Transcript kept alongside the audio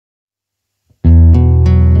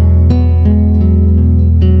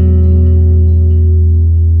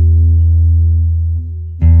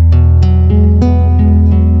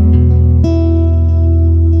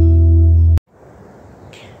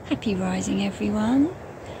Rising everyone,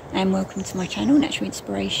 and welcome to my channel, Natural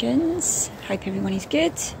Inspirations. Hope everyone is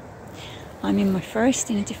good. I'm in my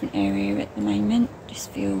forest in a different area at the moment.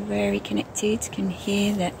 Just feel very connected, can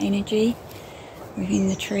hear the energy within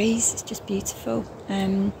the trees. It's just beautiful.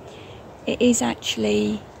 It is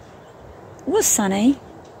actually, it was sunny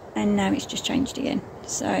and now it's just changed again.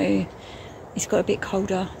 So it's got a bit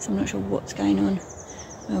colder, so I'm not sure what's going on.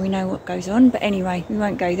 Well, we know what goes on, but anyway, we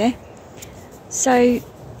won't go there. So,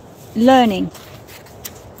 learning.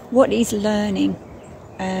 What is learning?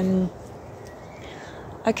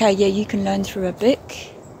 Okay, yeah, you can learn through a book.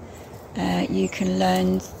 You can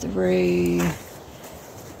learn through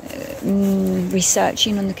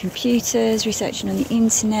researching on the computers, researching on the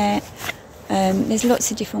internet. There's lots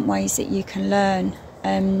of different ways that you can learn.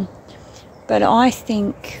 But I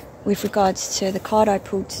think with regards to the card I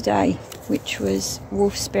pulled today, which was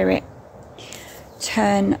Wolf Spirit,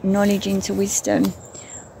 turn knowledge into wisdom.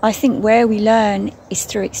 I think where we learn is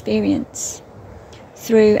through experience,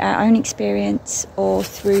 through our own experience or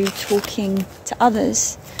through talking to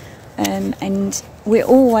others, and we're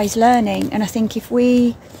always learning. And I think if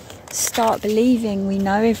we start believing we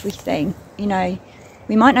know everything, you know,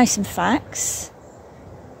 we might know some facts,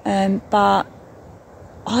 but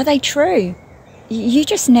are they true? You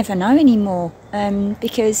just never know anymore,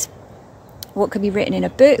 because what could be written in a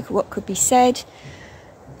book, what could be said,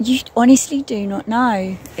 you honestly do not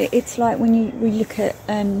know. It's like when we look at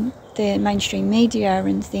the mainstream media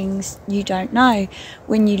and things, you don't know.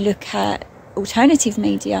 When you look at alternative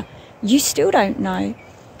media, you still don't know.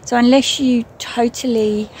 So unless you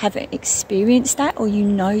totally have experienced that, or you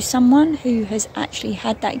know someone who has actually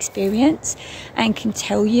had that experience and can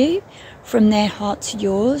tell you from their heart to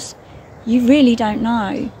yours, you really don't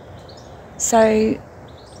know. So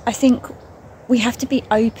I think we have to be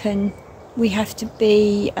open. We have to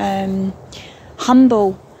be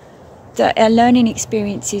humble that our learning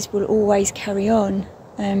experiences will always carry on.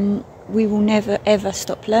 We will never ever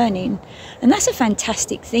stop learning, and that's a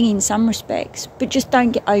fantastic thing in some respects, but just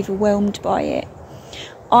don't get overwhelmed by it.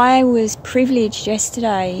 I was privileged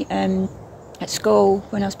yesterday at school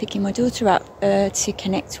when I was picking my daughter up to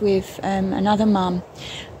connect with another mum,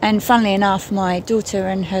 and funnily enough, my daughter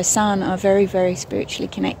and her son are very, very spiritually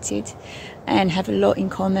connected and have a lot in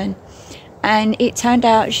common. And it turned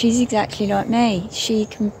out she's exactly like me. She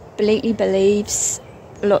completely believes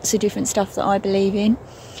lots of different stuff that I believe in.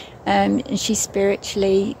 And she's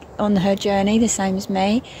spiritually on her journey, the same as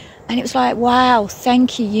me. And it was like, wow,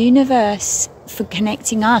 thank you, universe, for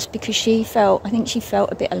connecting us, because I think she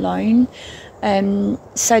felt a bit alone.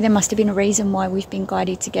 So there must have been a reason why we've been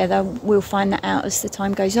guided together. We'll find that out as the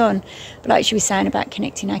time goes on. But like she was saying about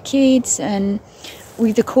connecting our kids, and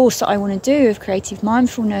with the course that I want to do of creative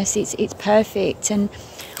mindfulness, it's perfect. And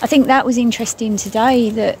I think that was interesting today,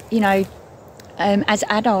 that, you know, as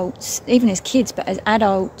adults, even as kids, but as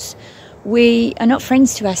adults, we are not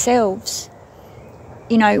friends to ourselves.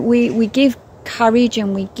 You know, we give courage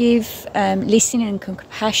and we give listening and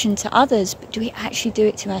compassion to others, but do we actually do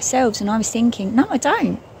it to ourselves? And I was thinking, no, I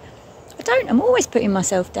don't. I'm always putting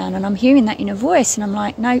myself down, and I'm hearing that inner voice, and I'm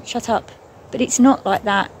like, no, shut up. But it's not like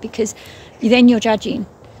that, because then you're judging.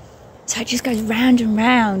 So it just goes round and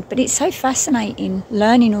round. But it's so fascinating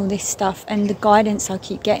learning all this stuff and the guidance I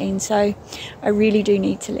keep getting. So I really do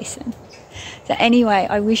need to listen. So anyway,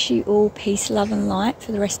 I wish you all peace, love and light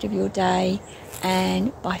for the rest of your day,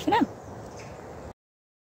 and bye for now.